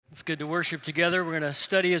It's good to worship together. We're going to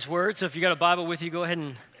study His Word. So if you got a Bible with you, go ahead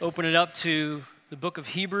and open it up to the book of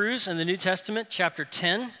Hebrews in the New Testament, chapter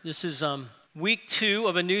 10. This is week 2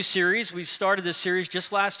 of a new series. We started this series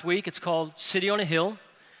just last week. It's called City on a Hill.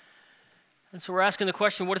 And so we're asking the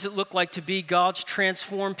question, what does it look like to be God's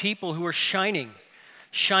transformed people who are shining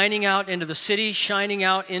out into the city, shining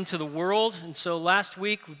out into the world? And so last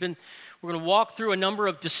week we're going to walk through a number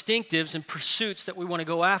of distinctives and pursuits that we want to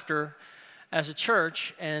go after as a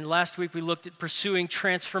church, and last week we looked at pursuing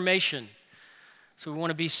transformation. So we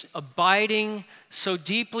want to be abiding so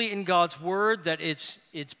deeply in God's Word that it's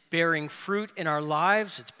bearing fruit in our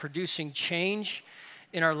lives, it's producing change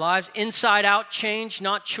in our lives, inside out change,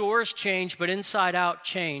 not chores change, but inside out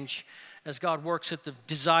change as God works at the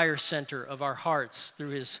desire center of our hearts through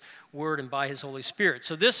His Word and by His Holy Spirit.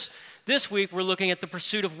 So this week we're looking at the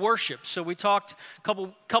pursuit of worship. So we talked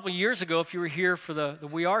a couple years ago, if you were here for the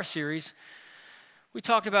We Are series, we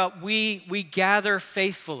talked about we gather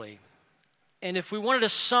faithfully. And if we wanted to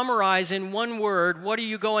summarize in one word, what are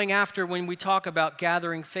you going after when we talk about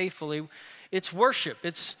gathering faithfully? It's worship.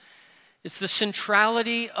 It's the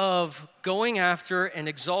centrality of going after and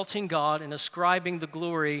exalting God and ascribing the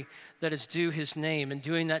glory that is due His name and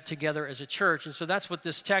doing that together as a church. And so that's what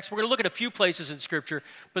this text, we're going to look at a few places in Scripture,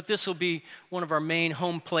 but this will be one of our main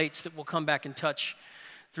home plates that we'll come back and touch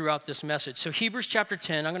throughout this message. So Hebrews chapter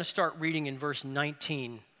 10, I'm going to start reading in verse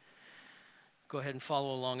 19. Go ahead and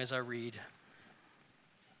follow along as I read.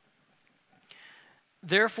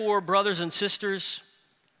 Therefore, brothers and sisters,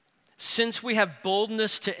 since we have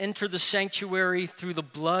boldness to enter the sanctuary through the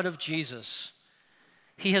blood of Jesus,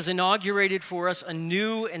 He has inaugurated for us a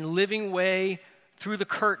new and living way through the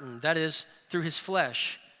curtain, that is, through His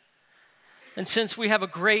flesh. And since we have a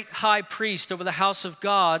great high priest over the house of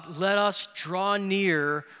God, let us draw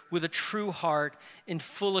near with a true heart in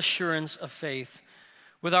full assurance of faith,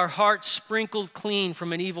 with our hearts sprinkled clean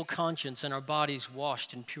from an evil conscience and our bodies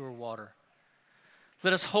washed in pure water.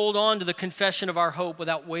 Let us hold on to the confession of our hope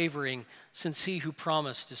without wavering, since He who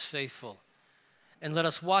promised is faithful. And let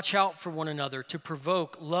us watch out for one another to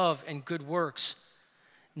provoke love and good works,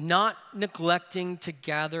 not neglecting to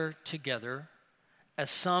gather together, as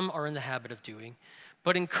some are in the habit of doing,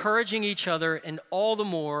 but encouraging each other, and all the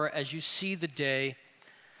more as you see the day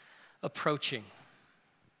approaching.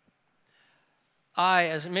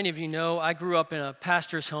 As many of you know, I grew up in a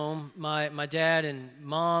pastor's home. My dad and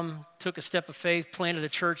mom took a step of faith, planted a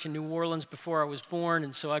church in New Orleans before I was born,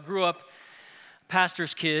 and so I grew up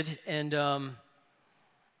pastor's kid, and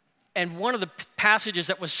one of the passages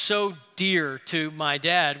that was so dear to my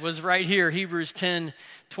dad was right here, Hebrews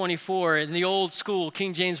 10:24. In the old school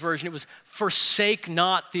King James Version, it was, "Forsake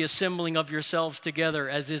not the assembling of yourselves together,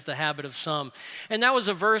 as is the habit of some." And that was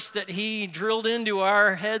a verse that he drilled into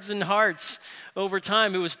our heads and hearts over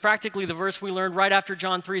time. It was practically the verse we learned right after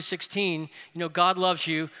John 3:16. God loves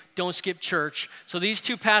you, don't skip church. So these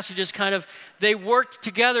two passages they worked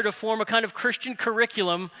together to form a kind of Christian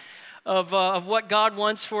curriculum of what God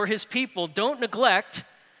wants for His people. Don't neglect,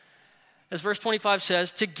 as verse 25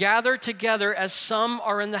 says, to gather together as some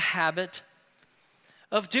are in the habit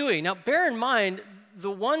of doing. Now, bear in mind, the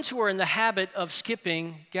ones who are in the habit of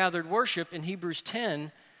skipping gathered worship in Hebrews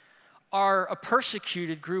 10 are a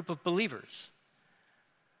persecuted group of believers.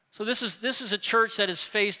 So this is a church that has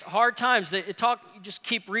faced hard times. You just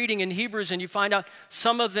keep reading in Hebrews and you find out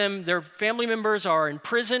some of them, their family members are in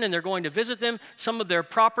prison and they're going to visit them. Some of their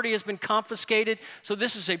property has been confiscated. So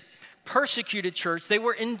this is a persecuted church. They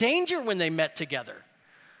were in danger when they met together.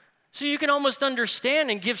 So you can almost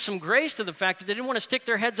understand and give some grace to the fact that they didn't want to stick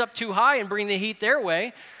their heads up too high and bring the heat their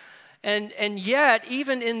way. And yet,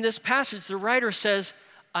 even in this passage, the writer says,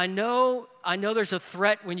 I know there's a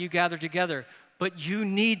threat when you gather together, but you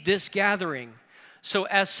need this gathering. So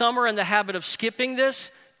as some are in the habit of skipping this,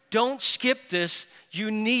 don't skip this. You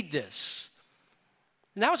need this.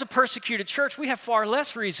 And that was a persecuted church. We have far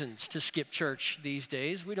less reasons to skip church these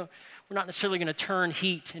days. We're not necessarily going to turn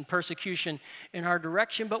heat and persecution in our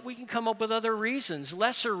direction, but we can come up with other reasons,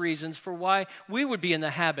 lesser reasons for why we would be in the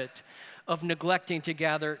habit of neglecting to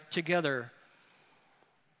gather together.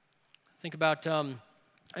 Think about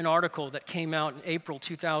an article that came out in April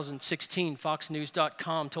 2016.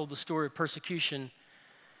 FoxNews.com told the story of persecution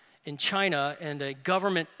in China and a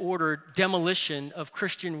government-ordered demolition of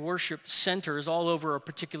Christian worship centers all over a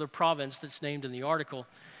particular province that's named in the article.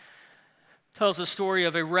 Tells the story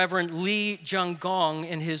of a Reverend Li Jiangong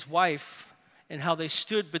and his wife and how they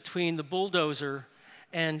stood between the bulldozer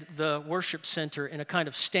and the worship center in a kind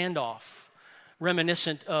of standoff,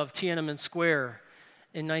 reminiscent of Tiananmen Square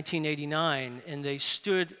in 1989, and they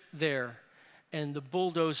stood there and the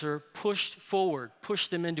bulldozer pushed forward,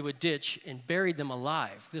 pushed them into a ditch, and buried them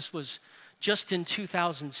alive. This was just in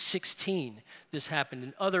 2016, this happened.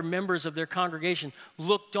 And other members of their congregation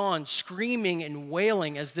looked on, screaming and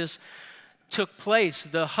wailing as this took place.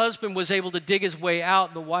 The husband was able to dig his way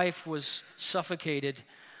out. The wife was suffocated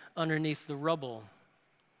underneath the rubble.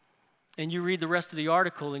 And you read the rest of the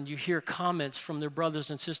article and you hear comments from their brothers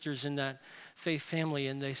and sisters in that faith family,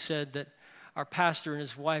 and they said that our pastor and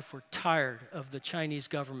his wife were tired of the Chinese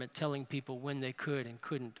government telling people when they could and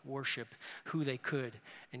couldn't worship, who they could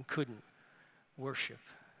and couldn't worship.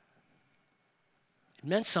 It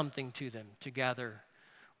meant something to them to gather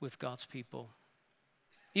with God's people.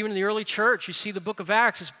 Even in the early church, you see the book of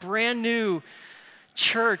Acts, this brand new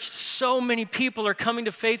church. So many people are coming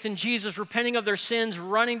to faith in Jesus, repenting of their sins,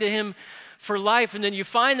 running to him for life. And then you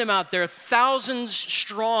find them out there, thousands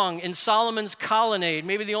strong in Solomon's colonnade,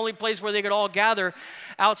 maybe the only place where they could all gather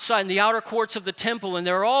outside in the outer courts of the temple. And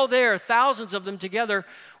they're all there, thousands of them together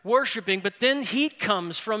worshiping. But then heat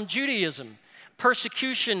comes from Judaism.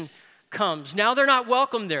 Persecution comes. Now they're not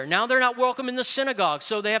welcome there. Now they're not welcome in the synagogue.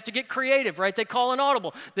 So they have to get creative, right? They call an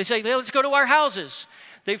audible. They say, hey, let's go to our houses.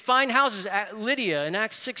 They find houses. Lydia in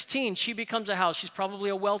Acts 16, she becomes a house. She's probably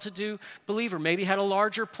a well-to-do believer, maybe had a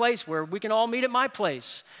larger place where we can all meet at my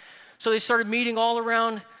place. So they started meeting all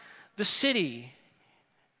around the city.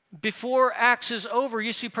 Before Acts is over,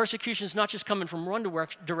 you see persecution is not just coming from one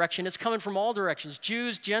direction, it's coming from all directions.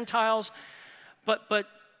 Jews, Gentiles, but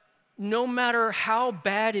no matter how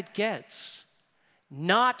bad it gets,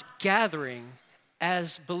 not gathering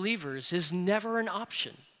as believers is never an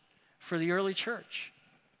option for the early church.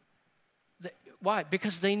 Why?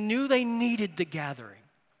 Because they knew they needed the gathering.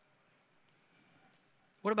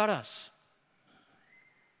 What about us?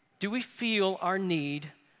 Do we feel our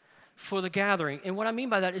need for the gathering? And what I mean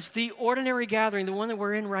by that is the ordinary gathering, the one that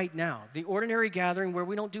we're in right now, the ordinary gathering where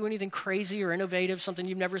we don't do anything crazy or innovative, something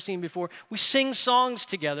you've never seen before. We sing songs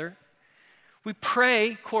together. We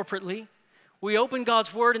pray corporately. We open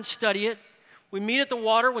God's word and study it. We meet at the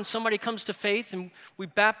water when somebody comes to faith, and we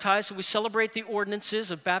baptize, so we celebrate the ordinances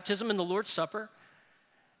of baptism and the Lord's Supper,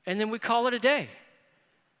 and then we call it a day.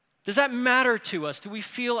 Does that matter to us? Do we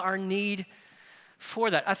feel our need for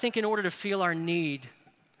that? I think in order to feel our need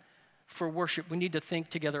for worship, we need to think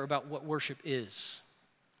together about what worship is.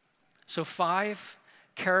 So 5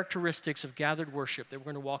 characteristics of gathered worship that we're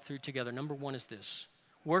going to walk through together. Number 1 is this: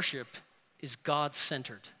 worship is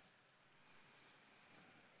God-centered.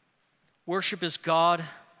 Worship is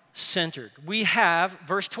God-centered. We have,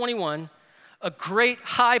 verse 21, a great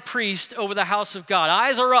high priest over the house of God.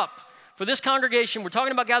 Eyes are up. For this congregation, we're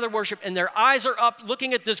talking about gathered worship, and their eyes are up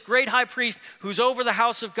looking at this great high priest who's over the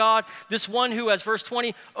house of God, this one who, as verse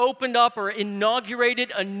 20, opened up or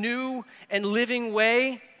inaugurated a new and living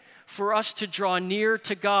way for us to draw near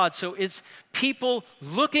to God. So it's people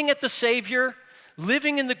looking at the Savior,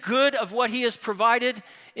 living in the good of what he has provided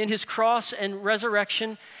in his cross and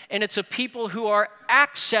resurrection, and it's a people who are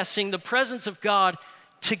accessing the presence of God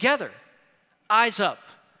together, eyes up,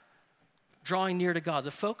 drawing near to God.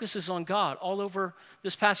 The focus is on God all over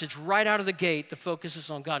this passage. Right out of the gate, the focus is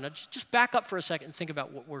on God. Now, just back up for a second and think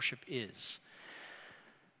about what worship is.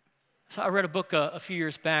 So I read a book a few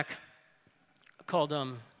years back called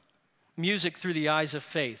Music Through the Eyes of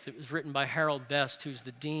Faith. It was written by Harold Best, who's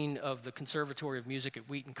the dean of the Conservatory of Music at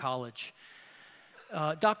Wheaton College.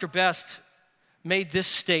 Dr. Best made this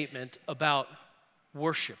statement about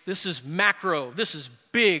worship. This is macro, this is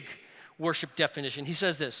big worship definition. He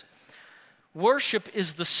says this: worship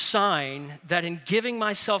is the sign that in giving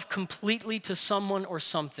myself completely to someone or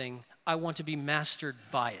something, I want to be mastered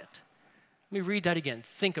by it. Let me read that again.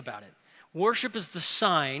 Think about it. Worship is the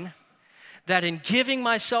sign that in giving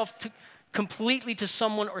myself completely to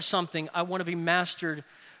someone or something, I want to be mastered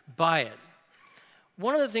by it.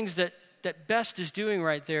 One of the things that Best is doing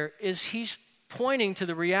right there is he's pointing to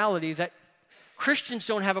the reality that Christians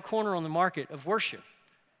don't have a corner on the market of worship.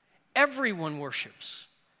 Everyone worships.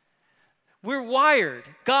 We're wired.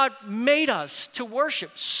 God made us to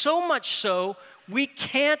worship, so much so we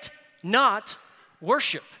can't not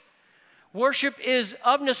worship. Worship is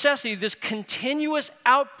of necessity this continuous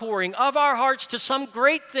outpouring of our hearts to some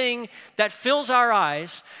great thing that fills our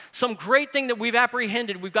eyes, some great thing that we've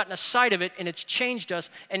apprehended, we've gotten a sight of it, and it's changed us,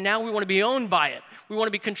 and now we want to be owned by it. We want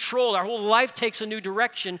to be controlled. Our whole life takes a new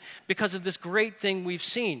direction because of this great thing we've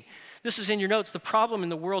seen. This is in your notes. The problem in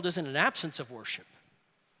the world isn't an absence of worship.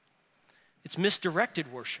 It's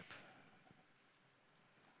misdirected worship.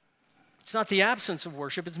 It's not the absence of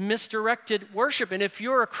worship, it's misdirected worship. And if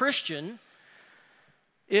you're a Christian,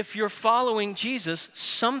 if you're following Jesus,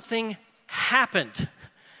 something happened.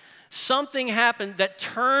 Something happened that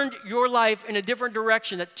turned your life in a different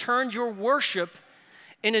direction, that turned your worship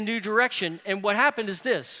in a new direction. And what happened is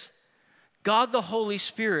this: God the Holy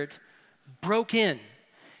Spirit broke in.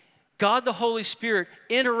 God the Holy Spirit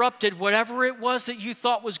interrupted whatever it was that you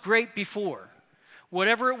thought was great before,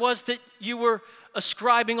 whatever it was that you were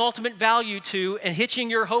ascribing ultimate value to and hitching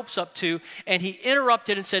your hopes up to, and he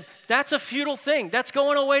interrupted and said, that's a futile thing. That's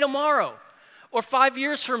going away tomorrow or 5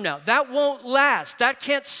 years from now. That won't last. That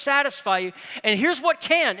can't satisfy you. And here's what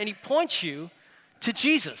can, and he points you to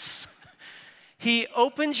Jesus. He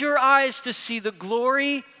opens your eyes to see the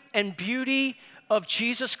glory and beauty of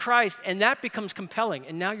Jesus Christ, and that becomes compelling.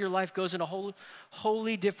 And now your life goes in a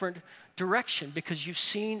wholly different direction because you've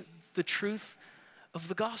seen the truth of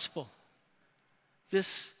the gospel.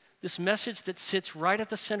 This message that sits right at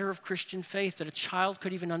the center of Christian faith, that a child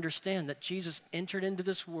could even understand, that Jesus entered into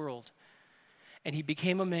this world and he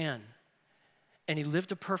became a man and he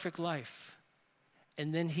lived a perfect life.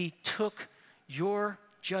 And then he took your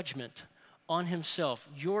judgment on himself,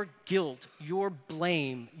 your guilt, your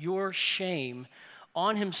blame, your shame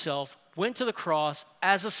on himself, went to the cross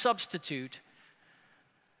as a substitute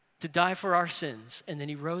to die for our sins. And then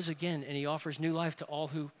he rose again and he offers new life to all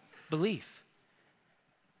who believe.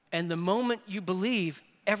 And the moment you believe,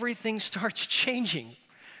 everything starts changing.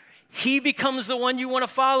 He becomes the one you want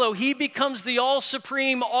to follow. He becomes the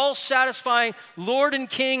all-supreme, all-satisfying Lord and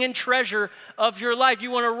King and treasure of your life.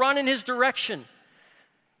 You want to run in his direction.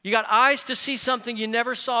 You got eyes to see something you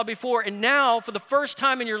never saw before. And now, for the first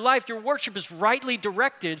time in your life, your worship is rightly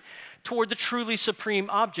directed toward the truly supreme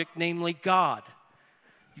object, namely God.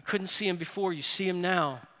 You couldn't see him before. You see him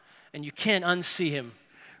now. And you can't unsee him,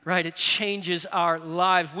 right? It changes our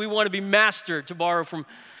lives. We want to be mastered, to borrow from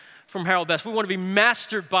Harold Best. We want to be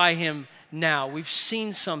mastered by him now. We've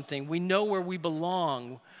seen something. We know where we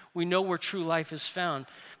belong. We know where true life is found.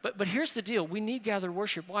 But here's the deal. We need gathered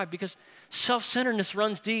worship. Why? Because self-centeredness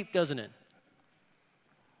runs deep, doesn't it?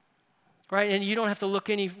 Right? And you don't have to look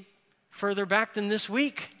any further back than this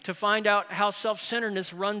week to find out how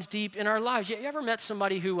self-centeredness runs deep in our lives. You ever met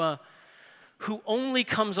somebody who only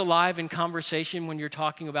comes alive in conversation when you're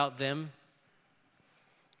talking about them?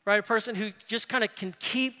 Right, a person who just kind of can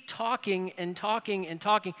keep talking and talking and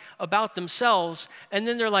talking about themselves, and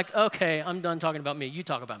then they're like, okay, I'm done talking about me. You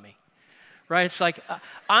talk about me. Right? It's like,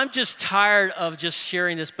 I'm just tired of just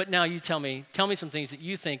sharing this, but now you tell me some things that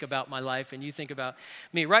you think about my life and you think about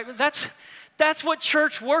me. Right? That's what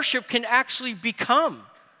church worship can actually become.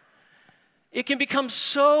 It can become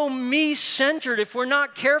so me-centered if we're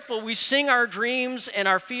not careful. We sing our dreams and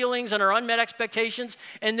our feelings and our unmet expectations,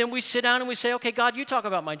 and then we sit down and we say, okay, God, you talk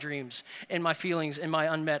about my dreams and my feelings and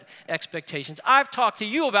my unmet expectations. I've talked to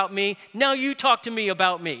you about me, now you talk to me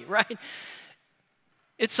about me, right?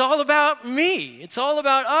 It's all about me. It's all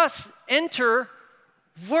about us. Enter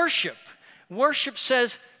worship. Worship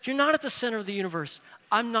says, you're not at the center of the universe.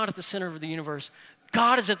 I'm not at the center of the universe.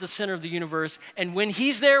 God is at the center of the universe, and when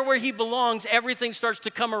he's there where he belongs, everything starts to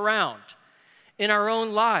come around in our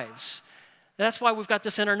own lives. That's why we've got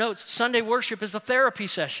this in our notes. Sunday worship is a therapy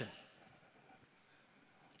session.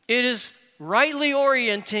 It is rightly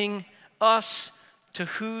orienting us to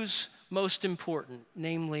who's most important,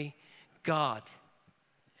 namely God.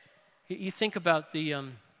 You think about the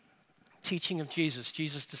teaching of Jesus.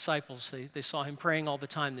 Jesus' disciples, they saw him praying all the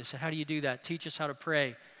time. They said, how do you do that? Teach us how to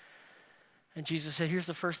pray. And Jesus said, here's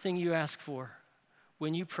the first thing you ask for.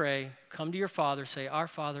 When you pray, come to your Father, say, our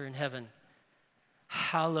Father in heaven,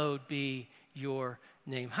 hallowed be your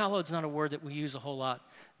name. Hallowed's not a word that we use a whole lot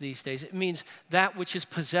these days. It means that which is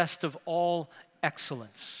possessed of all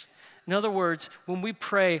excellence. In other words, when we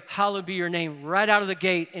pray, hallowed be your name, right out of the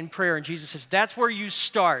gate in prayer, and Jesus says, that's where you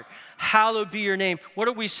start. Hallowed be your name. What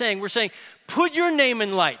are we saying? We're saying, put your name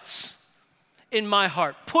in lights in my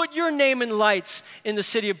heart. Put your name in lights in the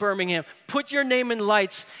city of Birmingham. Put your name in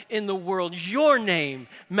lights in the world. Your name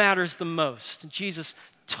matters the most. And Jesus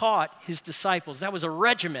taught his disciples. That was a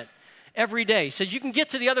regiment every day. He said, you can get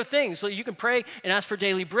to the other things. So you can pray and ask for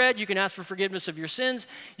daily bread. You can ask for forgiveness of your sins.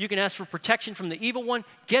 You can ask for protection from the evil one.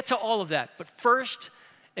 Get to all of that. But first,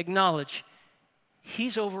 acknowledge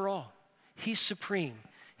he's over all. He's supreme.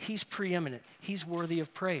 He's preeminent. He's worthy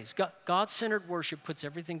of praise. God-centered worship puts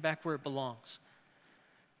everything back where it belongs.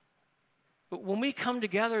 But when we come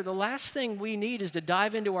together, the last thing we need is to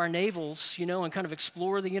dive into our navels, and kind of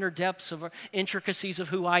explore the inner depths of our intricacies of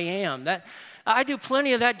who I am. I do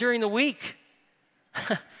plenty of that during the week.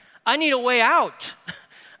 I need a way out.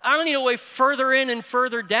 I don't need a way further in and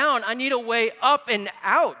further down. I need a way up and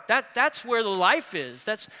out. That's where the life is.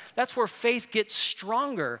 That's where faith gets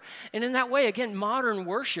stronger. And in that way, again, modern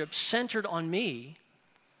worship centered on me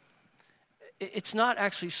it's not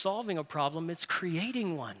actually solving a problem, it's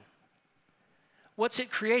creating one. What's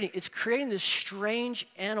it creating? It's creating this strange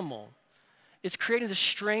animal. It's creating this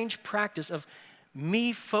strange practice of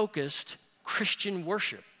me-focused Christian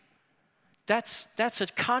worship. That's a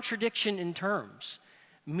contradiction in terms.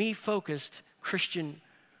 Me-focused Christian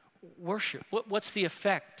worship. What's the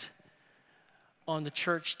effect on the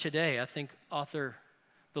church today? I think author,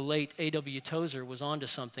 the late A.W. Tozer, was onto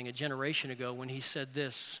something a generation ago when he said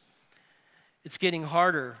this: it's getting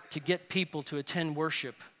harder to get people to attend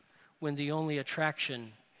worship when the only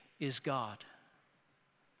attraction is God.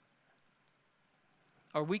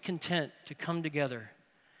 Are we content to come together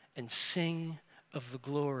and sing of the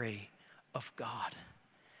glory of God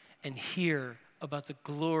and hear about the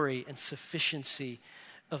glory and sufficiency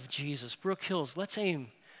of Jesus? Brook Hills, let's aim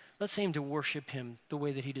to worship him the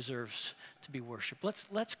way that he deserves to be worshiped.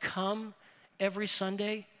 Let's come every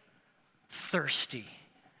Sunday thirsty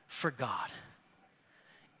for God,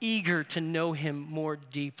 eager to know him more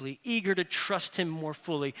deeply, eager to trust him more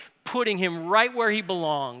fully, putting him right where he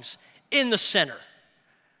belongs, in the center.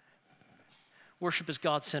 Worship is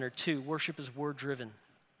God-centered too. Worship is word-driven.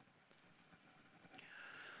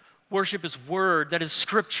 Worship is word, that is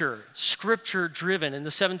scripture-driven. In the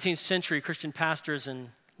 17th century, Christian pastors and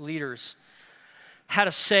leaders had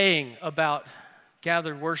a saying about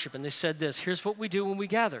gathered worship, and they said this: here's what we do when we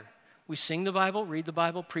gather. We sing the Bible, read the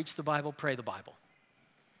Bible, preach the Bible, pray the Bible.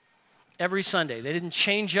 Every Sunday. They didn't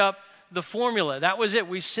change up the formula. That was it.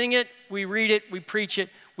 We sing it, we read it, we preach it,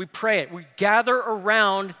 we pray it. We gather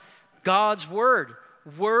around God's word.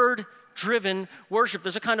 Word-driven worship.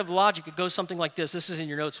 There's a kind of logic. It goes something like this. This is in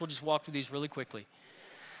your notes. We'll just walk through these really quickly.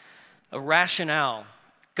 A rationale.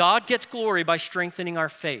 God gets glory by strengthening our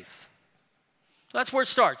faith. That's where it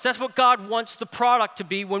starts. That's what God wants the product to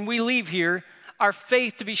be when we leave here, our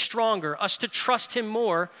faith to be stronger, us to trust him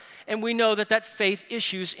more, and we know that that faith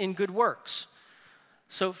issues in good works.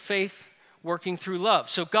 So faith working through love.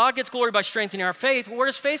 So God gets glory by strengthening our faith. Well, where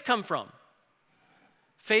does faith come from?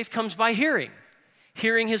 Faith comes by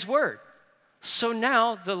hearing his word. So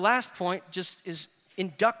now the last point just is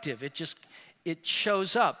inductive. It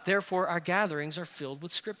shows up. Therefore, our gatherings are filled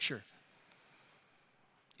with Scripture.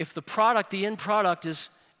 If the end product is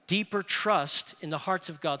deeper trust in the hearts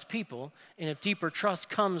of God's people, and if deeper trust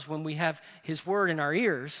comes when we have his word in our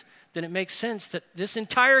ears, then it makes sense that this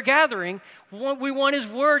entire gathering, we want his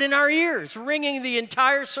word in our ears. Ringing the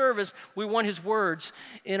entire service, we want his words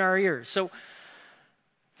in our ears. So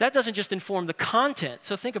that doesn't just inform the content.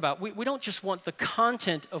 So think about it. We don't just want the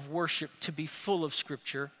content of worship to be full of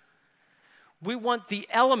Scripture. We want the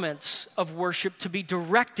elements of worship to be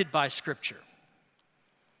directed by Scripture.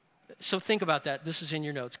 So think about that. This is in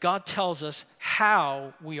your notes. God tells us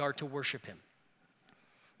how we are to worship him.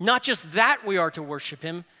 Not just that we are to worship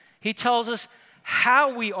him. He tells us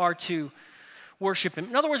how we are to worship him.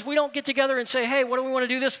 In other words, we don't get together and say, hey, what do we want to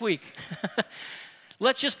do this week?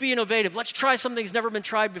 Let's just be innovative. Let's try something that's never been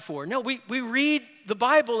tried before. No, we read the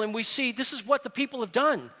Bible and we see this is what the people have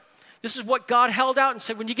done. This is what God held out and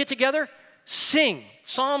said, when you get together, sing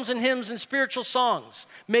psalms and hymns and spiritual songs,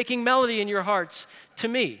 making melody in your hearts to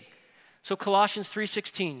me. So Colossians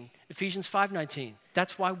 3:16, Ephesians 5:19.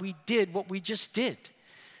 That's why we did what we just did.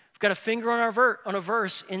 We've got a finger on a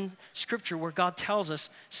verse in Scripture where God tells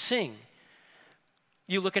us, sing.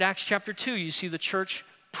 You look at Acts chapter 2, you see the church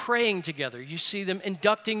praying together. You see them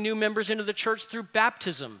inducting new members into the church through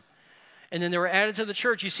baptism. And then they were added to the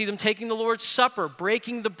church. You see them taking the Lord's Supper,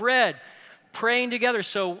 breaking the bread, praying together.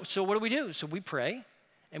 So what do? So we pray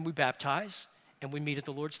and we baptize and we meet at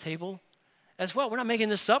the Lord's table as well. We're not making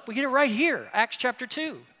this up. We get it right here, Acts chapter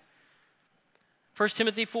 2. 1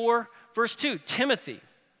 Timothy 4, verse 2. Timothy,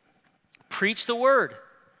 preach the word.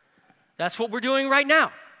 That's what we're doing right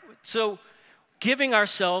now. So giving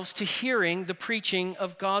ourselves to hearing the preaching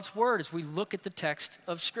of God's word as we look at the text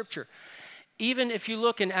of Scripture. Even if you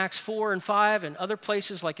look in Acts 4 and 5 and other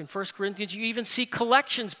places like in 1 Corinthians, you even see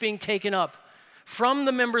collections being taken up from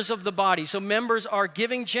the members of the body. So members are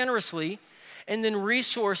giving generously, and then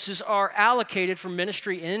resources are allocated for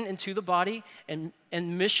ministry in and to the body and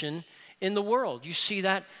mission in the world. You see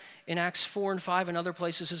that in Acts 4 and 5 and other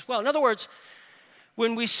places as well. In other words,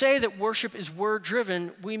 when we say that worship is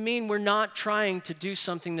word-driven, we mean we're not trying to do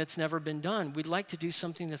something that's never been done. We'd like to do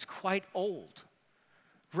something that's quite old.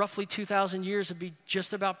 Roughly 2,000 years would be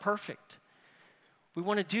just about perfect. We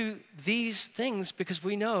want to do these things because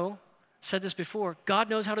we know, I've said this before, God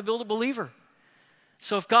knows how to build a believer.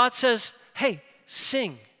 So if God says, hey,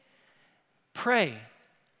 sing, pray,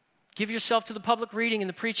 give yourself to the public reading and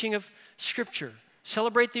the preaching of Scripture,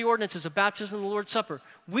 celebrate the ordinances of baptism and the Lord's Supper,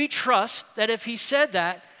 we trust that if he said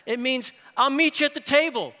that, It means I'll meet you at the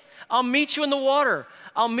table. I'll meet you in the water.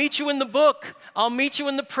 I'll meet you in the book. I'll meet you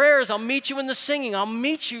in the prayers. I'll meet you in the singing. I'll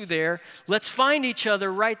meet you there. Let's find each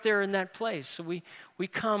other right there in that place. So we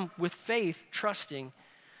come with faith, trusting.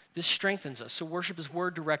 This strengthens us. So worship is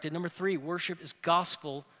word directed. Number 3, worship is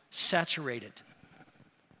gospel saturated.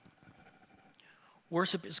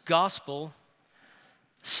 Worship is gospel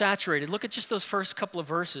saturated. Look at just those first couple of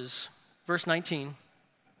verses. Verse 19.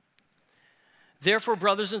 Therefore,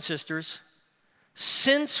 brothers and sisters,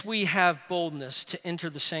 since we have boldness to enter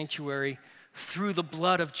the sanctuary through the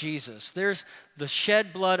blood of Jesus, there's the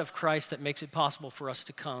shed blood of Christ that makes it possible for us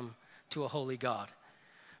to come to a holy God.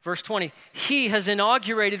 Verse 20, he has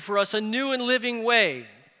inaugurated for us a new and living way.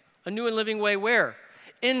 A new and living way where?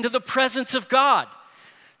 Into the presence of God.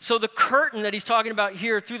 So the curtain that he's talking about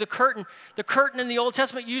here, through the curtain in the Old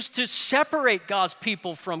Testament used to separate God's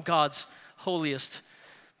people from God's holiest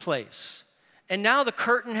place. And now the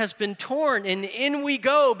curtain has been torn, and in we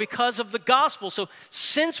go because of the gospel. So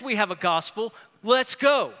since we have a gospel, let's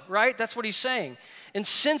go, right? That's what he's saying. And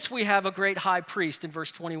since we have a great high priest in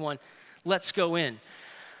verse 21, let's go in.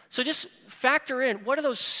 So just factor in, what are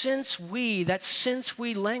those since we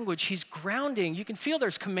language he's grounding. You can feel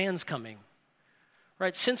there's commands coming,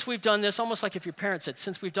 right? Since we've done this, almost like if your parents said,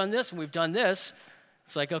 since we've done this and we've done this,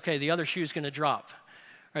 it's like, okay, the other shoe's going to drop.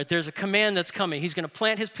 Right, there's a command that's coming. He's going to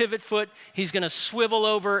plant his pivot foot. He's going to swivel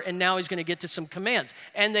over, and now he's going to get to some commands.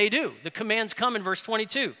 And they do. The commands come in verse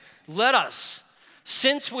 22. Let us,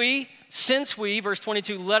 since we, verse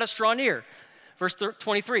 22, let us draw near. Verse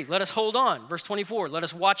 23, let us hold on. Verse 24, let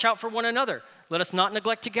us watch out for one another. Let us not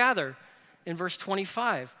neglect to gather. In verse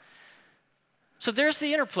 25. So there's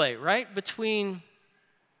the interplay, right, between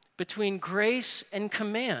grace and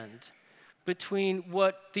command. Between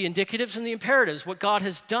what the indicatives and the imperatives, what God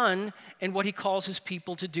has done and what he calls his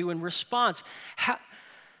people to do in response.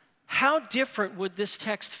 How different would this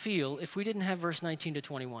text feel if we didn't have verse 19 to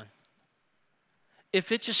 21?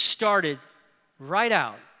 If it just started right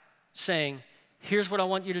out saying, here's what I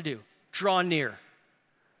want you to do. Draw near.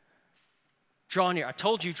 Draw near. I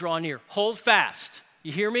told you, draw near. Hold fast.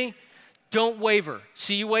 You hear me? Don't waver.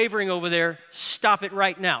 See you wavering over there. Stop it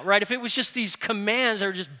right now, right? If it was just these commands that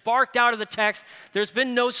are just barked out of the text, there's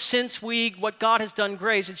been no since what God has done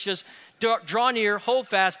grace. It's just draw near, hold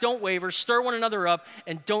fast, don't waver, stir one another up,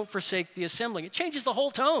 and don't forsake the assembling. It changes the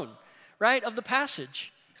whole tone, right, of the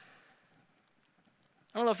passage.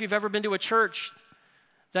 I don't know if you've ever been to a church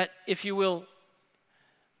that, if you will,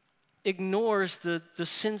 ignores the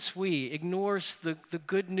ignores the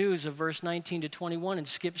good news of verse 19 to 21 and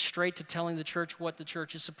skips straight to telling the church what the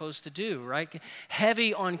church is supposed to do, right?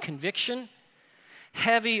 Heavy on conviction,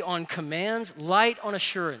 heavy on commands, light on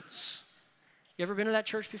assurance. You ever been to that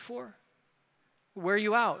church before? Wear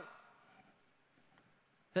you out.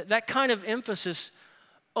 That kind of emphasis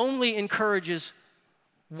only encourages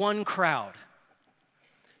one crowd,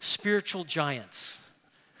 spiritual giants.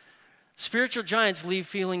 Spiritual giants leave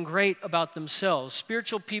feeling great about themselves.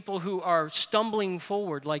 Spiritual people who are stumbling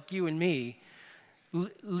forward like you and me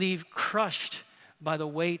leave crushed by the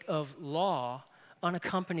weight of law,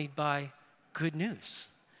 unaccompanied by good news.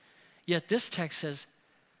 Yet this text says,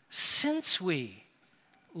 since we,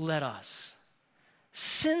 let us.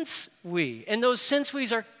 Since we. And those since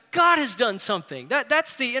we's are, God has done something.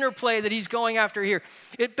 That's the interplay that he's going after here.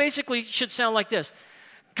 It basically should sound like this.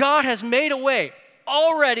 God has made a way.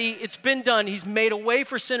 Already, it's been done. He's made a way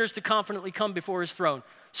for sinners to confidently come before his throne.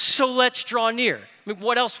 So let's draw near. I mean,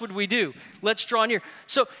 what else would we do? Let's draw near.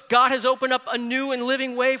 So God has opened up a new and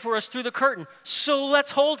living way for us through the curtain. So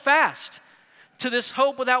let's hold fast to this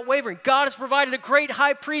hope without wavering. God has provided a great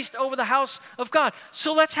high priest over the house of God.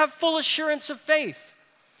 So let's have full assurance of faith.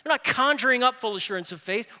 We're not conjuring up full assurance of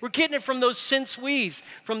faith. We're getting it from those since we's,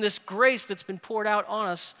 from this grace that's been poured out on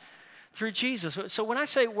us through Jesus. So when I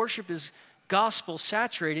say worship is gospel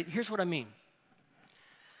saturated, here's what I mean.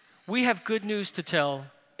 We have good news to tell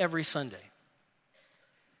every Sunday.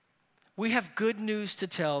 We have good news to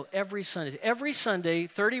tell every Sunday. Every Sunday,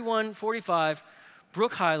 3145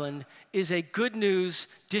 Brook Highland is a good news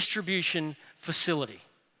distribution facility.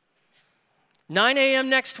 9 a.m.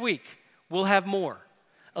 next week, we'll have more.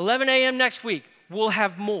 11 a.m. next week, we'll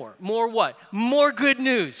have more. More what? More good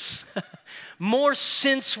news. More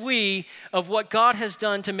since we of what God has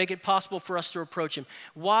done to make it possible for us to approach him.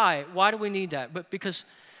 Why? Why do we need that? But because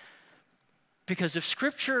if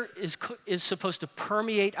Scripture is supposed to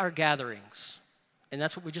permeate our gatherings, and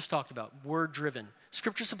that's what we just talked about, word-driven.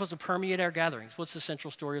 Scripture is supposed to permeate our gatherings. What's the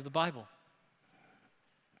central story of the Bible?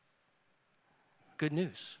 Good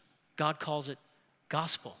news. God calls it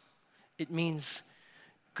gospel. It means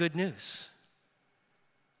good news.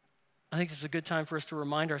 I think it's a good time for us to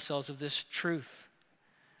remind ourselves of this truth.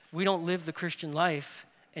 We don't live the Christian life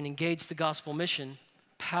and engage the gospel mission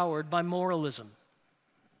powered by moralism.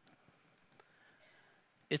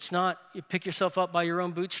 It's not you pick yourself up by your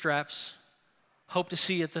own bootstraps, hope to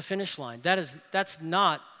see you at the finish line. That's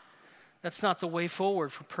not the way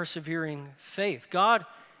forward for persevering faith. God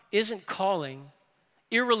isn't calling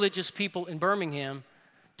irreligious people in Birmingham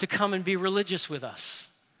to come and be religious with us.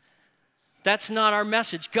 That's not our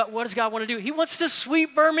message. God, what does God want to do? He wants to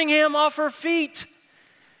sweep Birmingham off her feet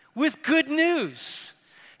with good news.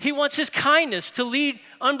 He wants his kindness to lead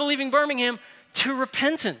unbelieving Birmingham to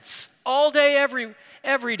repentance all day,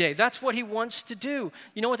 every day. That's what he wants to do.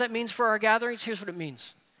 You know what that means for our gatherings? Here's what it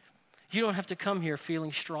means. You don't have to come here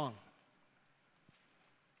feeling strong.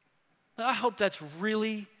 I hope that's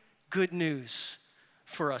really good news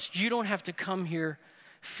for us. You don't have to come here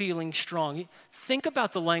feeling strong. Think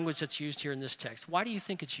about the language that's used here in this text. Why do you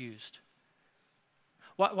think it's used?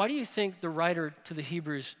 Why do you think the writer to the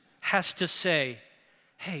Hebrews has to say,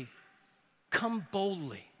 hey, come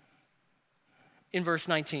boldly in verse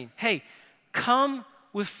 19. Hey, come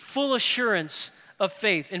with full assurance of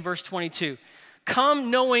faith in verse 22.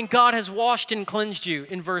 Come knowing God has washed and cleansed you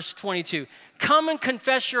in verse 22. Come and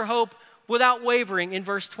confess your hope without wavering in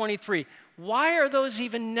verse 23. Why are those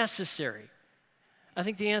even necessary? I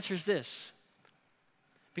think the answer is this.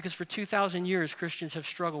 Because for 2,000 years, Christians have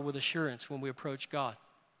struggled with assurance when we approach God.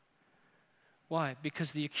 Why?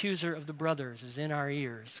 Because the accuser of the brothers is in our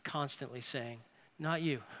ears constantly saying, not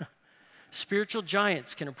you. Spiritual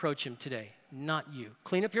giants can approach him today, not you.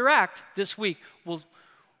 Clean up your act this week. We'll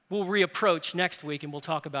reapproach next week and we'll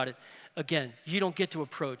talk about it again. You don't get to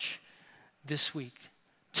approach this week.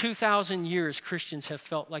 2,000 years, Christians have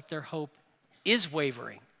felt like their hope is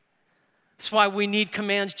wavering. That's why we need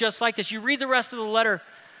commands just like this. You read the rest of the letter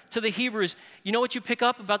to the Hebrews, you know what you pick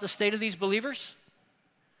up about the state of these believers?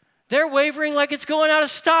 They're wavering like it's going out of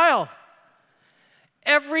style.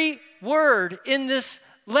 Every word in this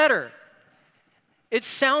letter, it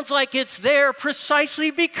sounds like it's there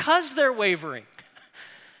precisely because they're wavering.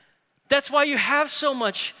 That's why you have so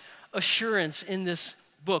much assurance in this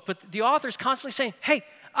book. But the author's constantly saying, hey,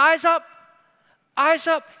 eyes up, eyes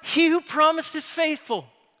up. He who promised is faithful.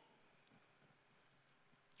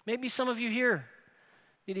 Maybe some of you here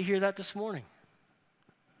need to hear that this morning.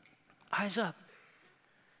 Eyes up.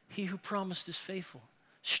 He who promised is faithful.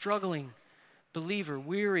 Struggling believer,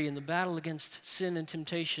 weary in the battle against sin and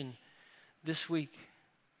temptation this week.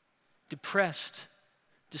 Depressed,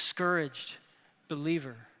 discouraged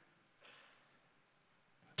believer.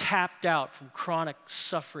 Tapped out from chronic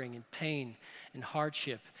suffering and pain and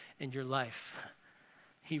hardship in your life.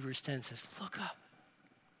 Hebrews 10 says, look up.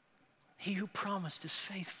 He who promised is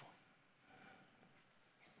faithful.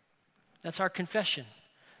 That's our confession.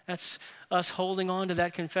 That's us holding on to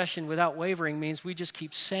that confession without wavering means we just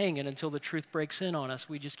keep saying it until the truth breaks in on us.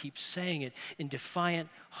 We just keep saying it in defiant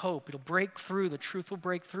hope. It'll break through. The truth will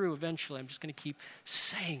break through eventually. I'm just going to keep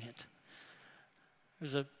saying it.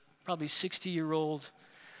 There's a probably 60-year-old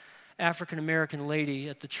African-American lady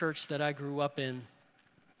at the church that I grew up in.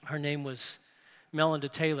 Her name was Melinda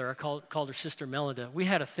Taylor. I called her Sister Melinda. We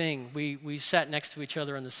had a thing. We sat next to each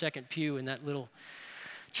other on the second pew in that little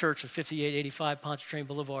church of 5885 Pontchartrain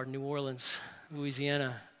Boulevard, New Orleans,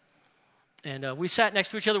 Louisiana. And we sat next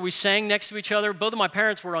to each other. We sang next to each other. Both of my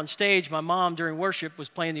parents were on stage. My mom, during worship, was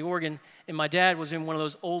playing the organ, and my dad was in one of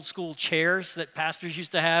those old school chairs that pastors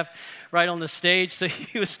used to have right on the stage. So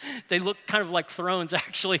they looked kind of like thrones,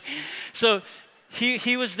 actually. So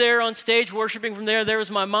he was there on stage worshiping from there. There was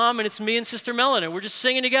my mom, and it's me and Sister Melanie. We're just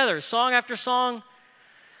singing together, song after song.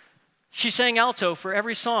 She sang alto for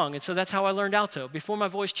every song, and so that's how I learned alto. Before my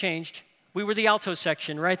voice changed, we were the alto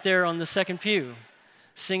section right there on the second pew,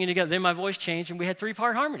 singing together. Then my voice changed, and we had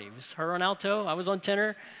three-part harmony. It was her on alto, I was on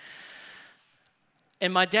tenor.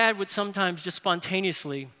 And my dad would sometimes just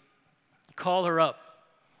spontaneously call her up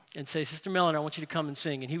and say, Sister Melanie, I want you to come and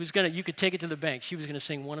sing. And he was you could take it to the bank. She was going to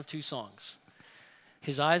sing one of two songs.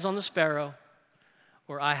 His Eyes on the Sparrow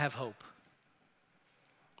or I Have Hope.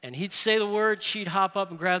 And he'd say the word, she'd hop up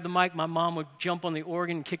and grab the mic. My mom would jump on the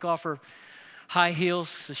organ and kick off her high heels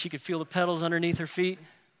so she could feel the pedals underneath her feet.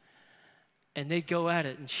 And they'd go at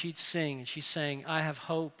it, and she'd sing, and she sang, I Have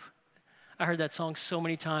Hope. I heard that song so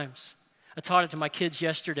many times. I taught it to my kids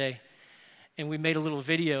yesterday, and we made a little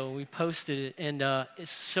video, and we posted it, and it's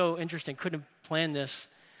so interesting. Couldn't have planned this.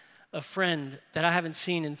 A friend that I haven't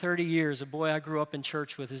seen in 30 years, a boy I grew up in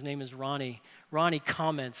church with, his name is Ronnie. Ronnie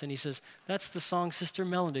comments, and he says, that's the song Sister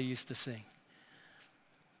Melinda used to sing.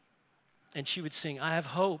 And she would sing, I have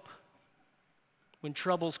hope. When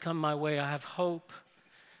troubles come my way, I have hope.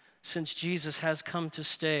 since Jesus has come to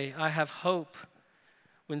stay. I have hope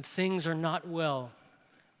when things are not well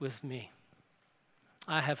with me.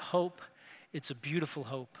 I have hope. It's a beautiful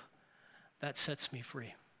hope that sets me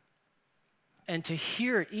free. And to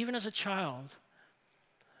hear it, even as a child,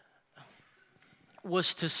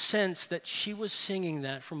 was to sense that she was singing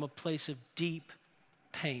that from a place of deep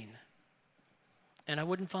pain. And I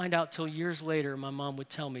wouldn't find out till years later. My mom would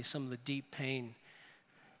tell me some of the deep pain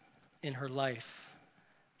in her life.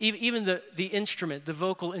 Even the instrument, the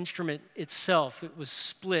vocal instrument itself, it was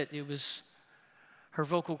split. Her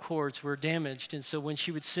vocal cords were damaged. And so when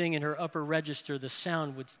she would sing in her upper register,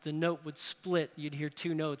 the note would split. You'd hear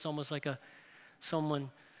two notes, almost like someone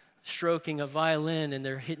stroking a violin and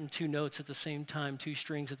they're hitting two notes at the same time, two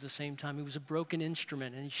strings at the same time. It was a broken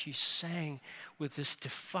instrument, and she sang with this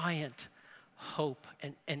defiant hope.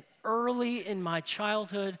 And early in my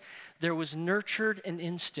childhood, there was nurtured an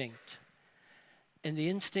instinct. And the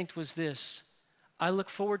instinct was this: I look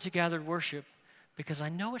forward to gathered worship because I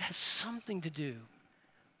know it has something to do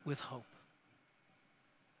with hope.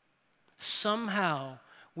 Somehow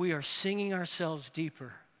we are singing ourselves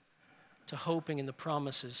deeper to hoping in the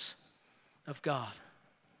promises of God.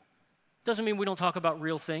 Doesn't mean we don't talk about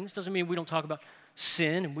real things. Doesn't mean we don't talk about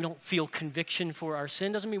sin and we don't feel conviction for our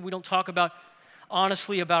sin. Doesn't mean we don't talk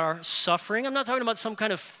honestly about our suffering. I'm not talking about some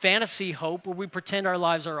kind of fantasy hope where we pretend our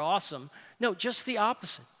lives are awesome. No, just the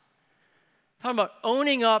opposite. I'm talking about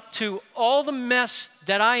owning up to all the mess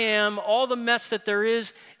that I am, all the mess that there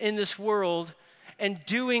is in this world, and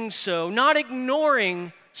doing so, not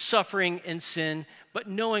ignoring suffering and sin, but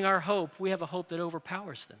knowing our hope. We have a hope that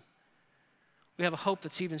overpowers them. We have a hope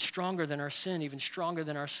that's even stronger than our sin, even stronger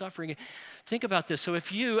than our suffering. Think about this. So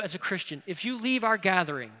if you, as a Christian, if you leave our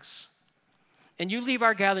gatherings, and you leave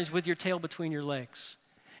our gatherings with your tail between your legs,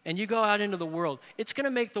 and you go out into the world, it's going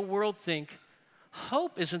to make the world think,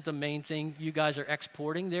 hope isn't the main thing you guys are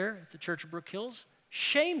exporting there at the Church of Brook Hills.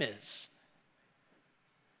 Shame is.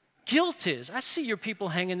 Guilt is. I see your people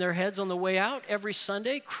hanging their heads on the way out every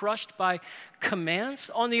Sunday, crushed by commands.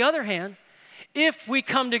 On the other hand, if we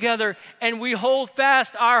come together and we hold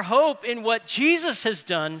fast our hope in what Jesus has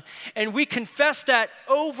done, and we confess that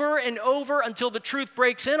over and over until the truth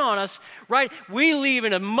breaks in on us, right, we leave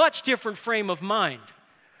in a much different frame of mind,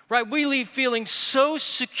 right? We leave feeling so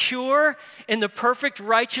secure in the perfect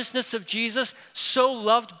righteousness of Jesus, so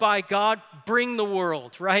loved by God, bring the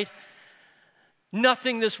world, right?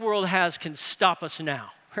 Nothing this world has can stop us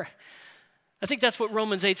now. I think that's what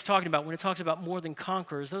Romans 8 is talking about when it talks about more than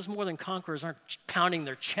conquerors. Those more than conquerors aren't pounding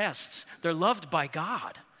their chests. They're loved by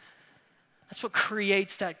God. That's what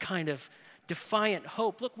creates that kind of defiant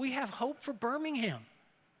hope. Look, we have hope for Birmingham.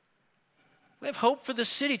 We have hope for the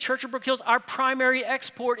city. Church of Brook Hills, our primary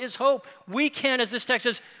export is hope. We can, as this text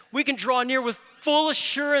says, we can draw near with full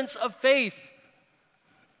assurance of faith.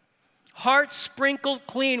 Hearts sprinkled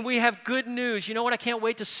clean. We have good news. You know what I can't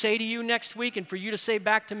wait to say to you next week and for you to say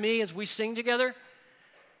back to me as we sing together?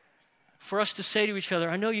 For us to say to each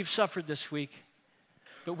other, I know you've suffered this week,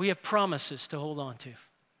 but we have promises to hold on to.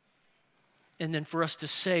 And then for us to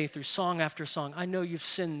say through song after song, I know you've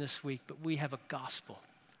sinned this week, but we have a gospel.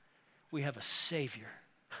 We have a Savior.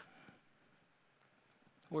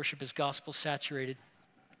 Worship is gospel saturated.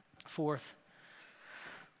 Fourth,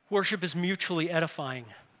 worship is mutually edifying.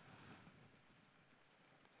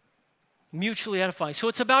 Mutually edifying. So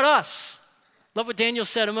it's about us. Love what Daniel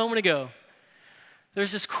said a moment ago.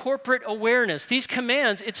 There's this corporate awareness. These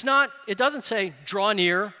commands, it doesn't say draw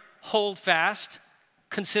near, hold fast,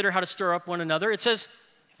 consider how to stir up one another. It says,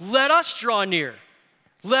 let us draw near.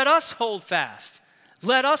 Let us hold fast.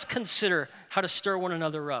 Let us consider how to stir one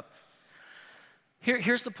another up.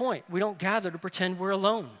 Here's the point. We don't gather to pretend we're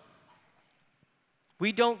alone.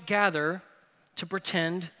 We don't gather to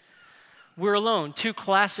pretend we're alone. Two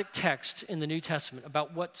classic texts in the New Testament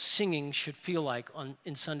about what singing should feel like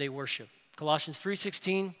in Sunday worship. Colossians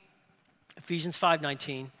 3:16, Ephesians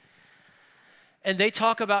 5:19. And they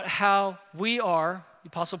talk about how we are, the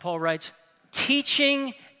Apostle Paul writes,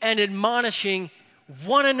 teaching and admonishing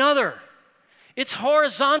one another. It's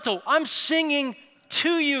horizontal. I'm singing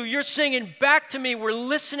to you. You're singing back to me. We're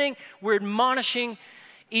listening. We're admonishing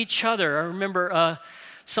each other. I remember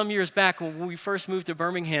some years back when we first moved to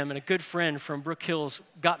Birmingham and a good friend from Brook Hills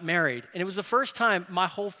got married. And it was the first time my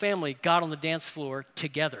whole family got on the dance floor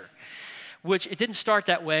together, which it didn't start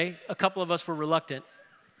that way. A couple of us were reluctant,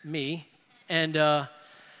 me, and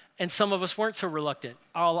some of us weren't so reluctant,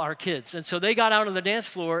 all our kids. And so they got out on the dance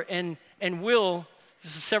floor and Will,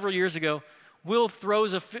 this is several years ago, Will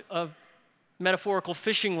throws metaphorical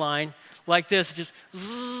fishing line like this, just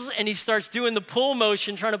zzz, and he starts doing the pull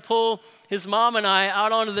motion, trying to pull his mom and I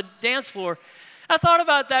out onto the dance floor. I thought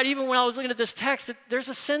about that even when I was looking at this text, that there's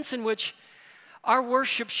a sense in which our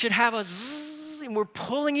worship should have a zzz, and we're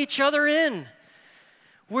pulling each other in.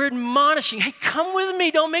 We're admonishing, hey, come with me.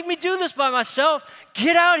 Don't make me do this by myself.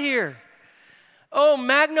 Get out here. Oh,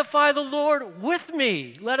 magnify the Lord with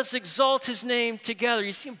me. Let us exalt his name together.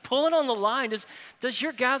 You see him pulling on the line. Does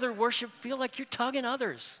your gathered worship feel like you're tugging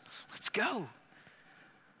others? Let's go.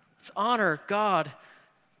 Let's honor God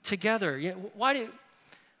together. Why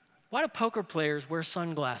do poker players wear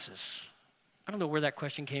sunglasses? I don't know where that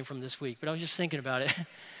question came from this week, but I was just thinking about it.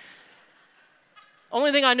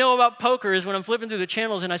 Only thing I know about poker is when I'm flipping through the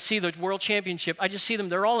channels and I see the world championship, I just see them,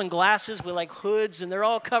 they're all in glasses with like hoods and they're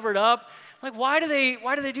all covered up. I'm like, why do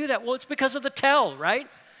they do that? Well, it's because of the tell, right?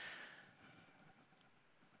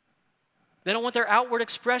 They don't want their outward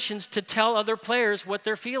expressions to tell other players what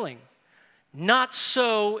they're feeling. Not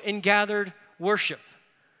so in gathered worship.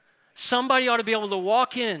 Somebody ought to be able to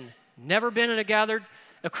walk in, never been in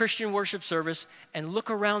a Christian worship service, and look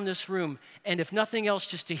around this room, and if nothing else,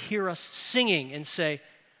 just to hear us singing and say,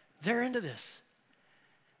 they're into this.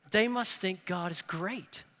 They must think God is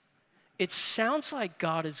great. It sounds like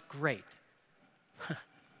God is great.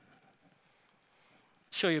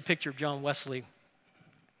 Show you a picture of John Wesley.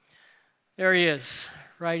 There he is,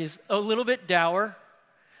 right? He's a little bit dour.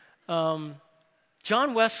 John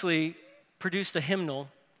Wesley produced a hymnal,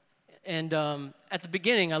 and at the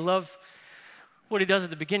beginning, I love what he does at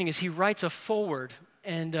the beginning is he writes a foreword,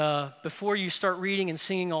 and before you start reading and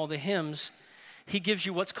singing all the hymns, he gives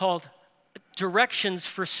you what's called directions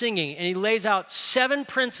for singing, and he lays out 7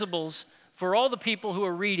 principles for all the people who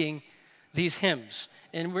are reading these hymns.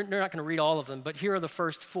 And we're not going to read all of them, but here are the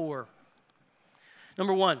first 4.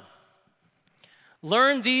 Number 1,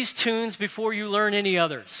 learn these tunes before you learn any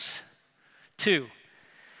others. 2,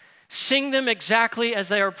 sing them exactly as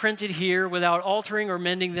they are printed here without altering or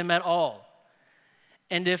mending them at all.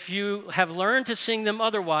 And if you have learned to sing them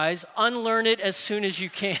otherwise, unlearn it as soon as you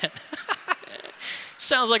can.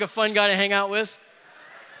 Sounds like a fun guy to hang out with.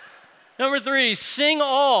 Number 3, sing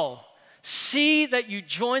all. See that you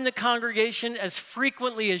join the congregation as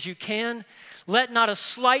frequently as you can. Let not a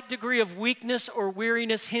slight degree of weakness or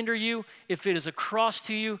weariness hinder you. If it is a cross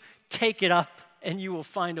to you, take it up and you will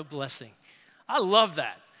find a blessing. I love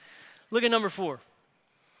that. Look at number 4.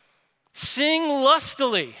 Sing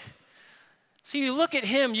lustily. See, you look at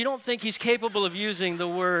him, you don't think he's capable of using the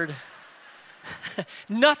word.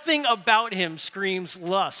 Nothing about him screams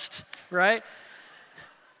lust, right?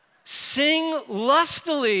 Sing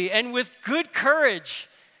lustily and with good courage.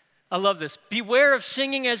 I love this. Beware of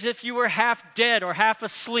singing as if you were half dead or half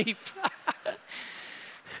asleep.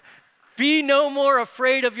 Be no more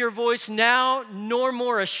afraid of your voice now, nor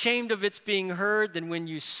more ashamed of its being heard than when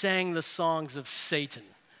you sang the songs of Satan.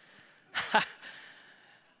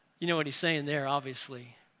 You know what he's saying there,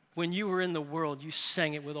 obviously. When you were in the world, you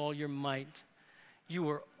sang it with all your might. You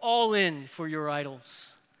were all in for your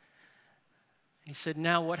idols. He said,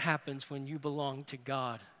 now what happens when you belong to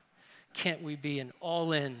God? Can't we be an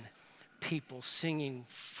all-in people singing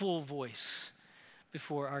full voice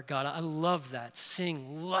before our God? I love that.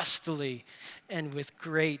 Sing lustily and with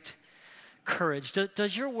great courage.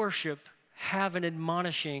 Does your worship have an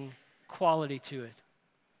admonishing quality to it?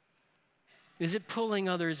 Is it pulling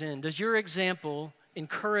others in? Does your example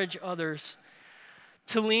encourage others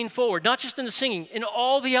to lean forward? Not just in the singing, in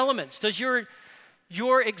all the elements. Does your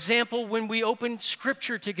example when we open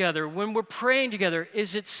Scripture together, when we're praying together,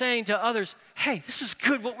 is it saying to others, hey, this is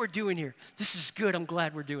good what we're doing here. This is good. I'm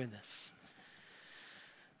glad we're doing this.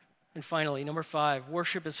 And finally, number 5,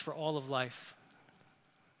 worship is for all of life.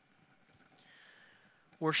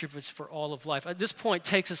 Worship is for all of life. At this point,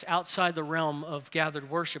 takes us outside the realm of gathered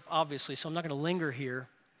worship, obviously, so I'm not going to linger here.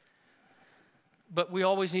 But we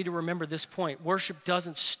always need to remember this point. Worship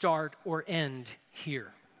doesn't start or end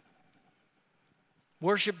here.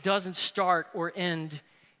 Worship doesn't start or end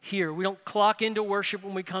here. We don't clock into worship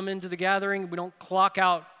when we come into the gathering. We don't clock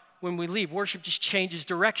out when we leave. Worship just changes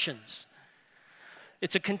directions.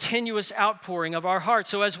 It's a continuous outpouring of our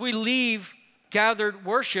hearts. So as we leave gathered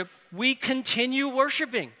worship, we continue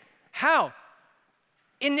worshiping. How?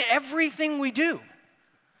 In everything we do.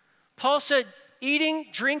 Paul said, eating,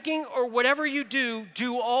 drinking, or whatever you do,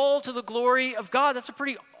 do all to the glory of God. That's a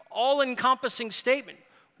pretty all-encompassing statement.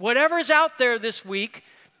 Whatever's out there this week,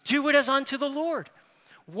 do it as unto the Lord.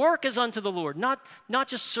 Work as unto the Lord, not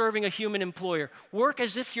just serving a human employer. Work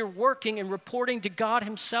as if you're working and reporting to God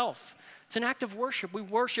himself. It's an act of worship. We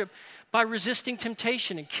worship by resisting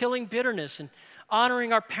temptation and killing bitterness and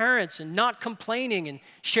honoring our parents and not complaining and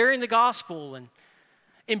sharing the gospel and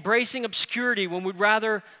embracing obscurity when we'd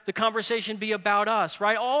rather the conversation be about us,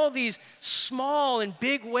 right? All these small and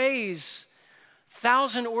big ways,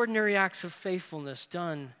 1,000 ordinary acts of faithfulness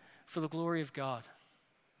done for the glory of God.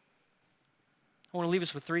 I want to leave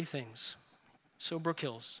us with 3 things. So, Brook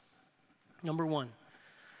Hills, number 1,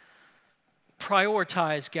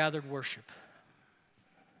 prioritize gathered worship.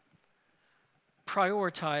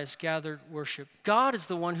 Prioritize gathered worship. God is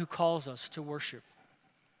the one who calls us to worship.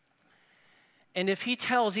 And if he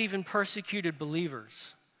tells even persecuted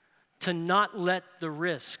believers to not let the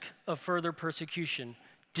risk of further persecution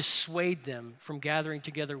dissuade them from gathering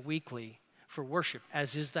together weekly for worship,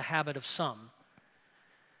 as is the habit of some,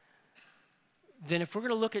 then if we're going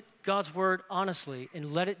to look at God's word honestly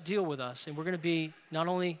and let it deal with us, and we're going to be not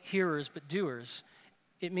only hearers but doers,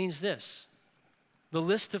 it means this: the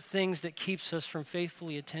list of things that keeps us from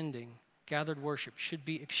faithfully attending gathered worship should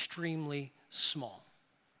be extremely small.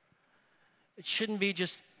 It shouldn't be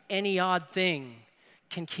just any odd thing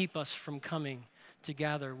can keep us from coming to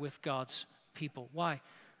gather with God's people. Why?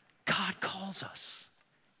 God calls us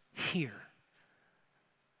here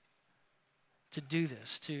to do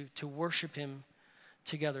this, to worship him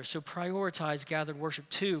together. So prioritize gathered worship.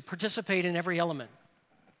 2, participate in every element.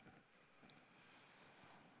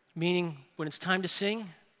 Meaning, when it's time to sing,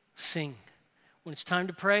 sing. When it's time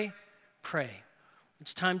to pray, pray. When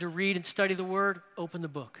it's time to read and study the word, open the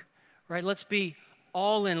book. Right? Let's be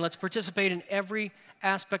all in. Let's participate in every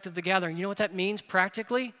aspect of the gathering. You know what that means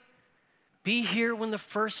practically? Be here when the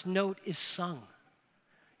first note is sung.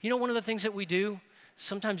 You know, one of the things that we do,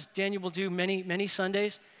 sometimes Daniel will do many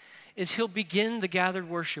Sundays, is he'll begin the gathered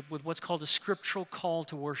worship with what's called a scriptural call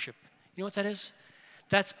to worship. You know what that is?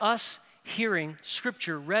 That's us hearing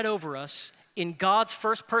scripture read over us in God's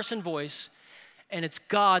first person voice, and it's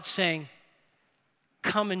God saying,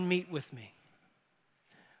 come and meet with me.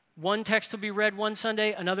 One text will be read one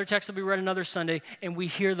Sunday, another text will be read another Sunday, and we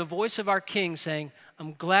hear the voice of our King saying,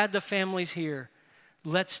 I'm glad the family's here.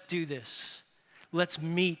 Let's do this. Let's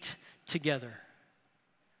meet together.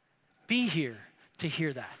 Be here to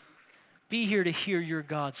hear that. Be here to hear your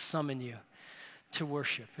God summon you to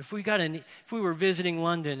worship. If we were visiting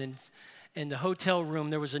London and in the hotel room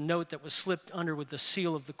there was a note that was slipped under with the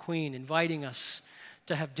seal of the Queen inviting us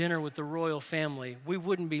to have dinner with the royal family, we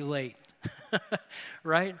wouldn't be late.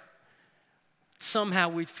 Right? Somehow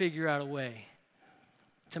we'd figure out a way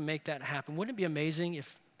to make that happen. Wouldn't it be amazing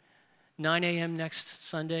if 9 a.m. next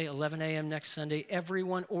Sunday, 11 a.m. next Sunday,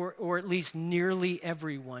 everyone, or at least nearly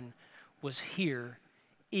everyone, was here,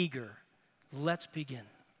 eager. Let's begin.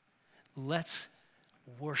 Let's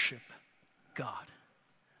worship God.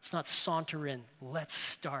 Let's not saunter in. Let's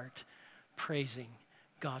start praising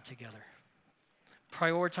God together.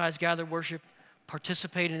 Prioritize gathered worship.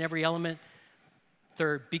 Participate in every element.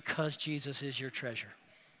 3rd, because Jesus is your treasure.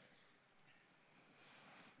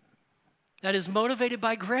 That is motivated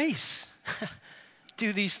by grace.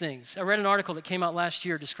 Do these things. I read an article that came out last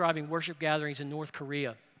year describing worship gatherings in North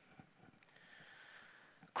Korea.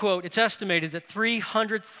 Quote, it's estimated that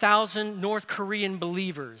 300,000 North Korean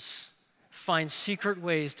believers find secret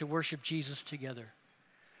ways to worship Jesus together,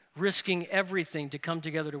 risking everything to come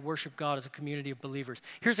together to worship God as a community of believers.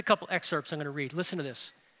 Here's a couple excerpts I'm going to read. Listen to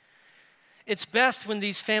this. It's best when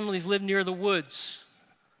these families live near the woods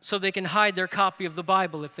so they can hide their copy of the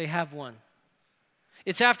Bible if they have one.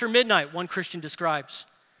 It's after midnight, one Christian describes.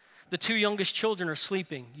 The 2 youngest children are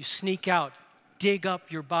sleeping. You sneak out, dig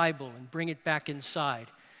up your Bible, and bring it back inside.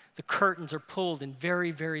 The curtains are pulled, and very,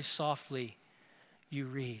 very softly you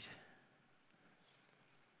read.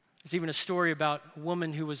 There's even a story about a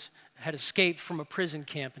woman who had escaped from a prison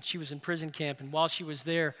camp, and she was in prison camp, and while she was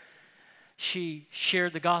there, she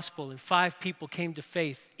shared the gospel, and 5 people came to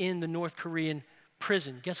faith in the North Korean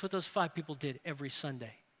prison. Guess what those 5 people did every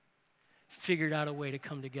Sunday? Figured out a way to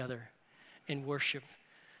come together and worship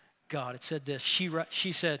God. It said this.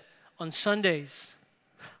 She said, on Sundays,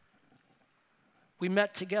 we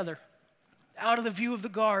met together out of the view of the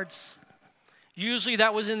guards. Usually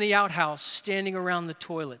that was in the outhouse, standing around the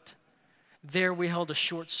toilet. There we held a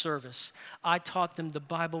short service. I taught them the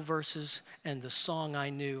Bible verses and the song I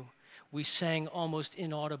knew. We sang almost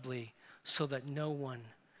inaudibly so that no one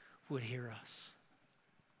would hear us.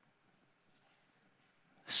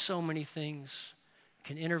 So many things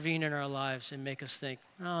can intervene in our lives and make us think,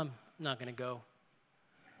 oh, I'm not going to go.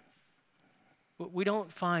 But we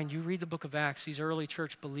don't find, you read the book of Acts, these early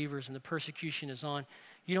church believers, and the persecution is on.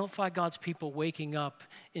 You don't find God's people waking up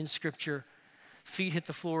in Scripture feet hit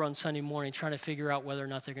the floor on Sunday morning trying to figure out whether or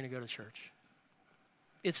not they're going to go to church.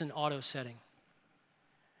 It's an auto setting.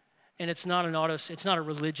 And it's not a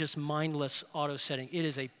religious, mindless auto setting. It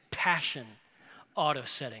is a passion auto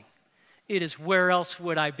setting. It is where else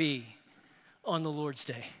would I be on the Lord's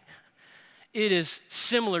day? It is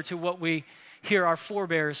similar to what we hear our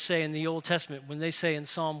forebears say in the Old Testament when they say in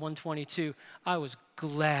Psalm 122, I was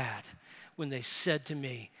glad when they said to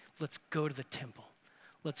me, let's go to the temple.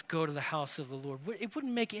 Let's go to the house of the Lord. It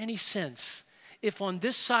wouldn't make any sense if on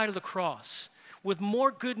this side of the cross, with more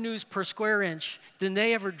good news per square inch than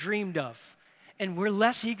they ever dreamed of, and we're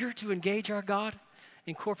less eager to engage our God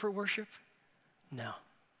in corporate worship? No.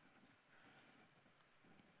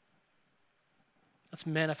 Let's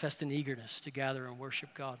manifest an eagerness to gather and worship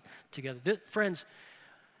God together. Friends,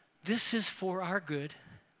 this is for our good,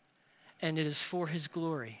 and it is for his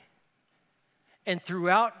glory. And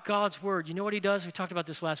throughout God's word, you know what he does? We talked about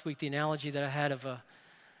this last week, the analogy that I had of a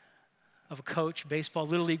coach,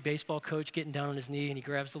 Little League baseball coach getting down on his knee, and he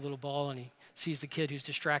grabs the little ball, and he sees the kid who's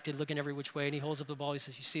distracted, looking every which way, and he holds up the ball. He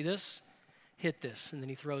says, you see this? Hit this. And then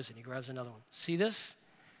he throws it. He grabs another one. See this?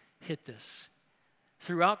 Hit this.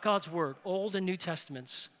 Throughout God's word, Old and New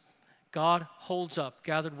Testaments, God holds up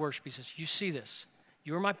gathered worship. He says, you see this.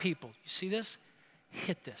 You're my people. You see this?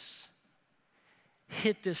 Hit this.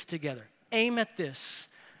 Hit this together. Aim at this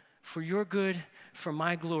for your good, for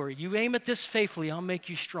my glory. You aim at this faithfully, I'll make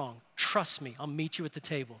you strong. Trust me, I'll meet you at the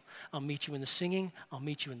table. I'll meet you in the singing. I'll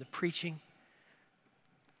meet you in the preaching.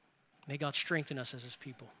 May God strengthen us as his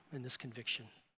people in this conviction.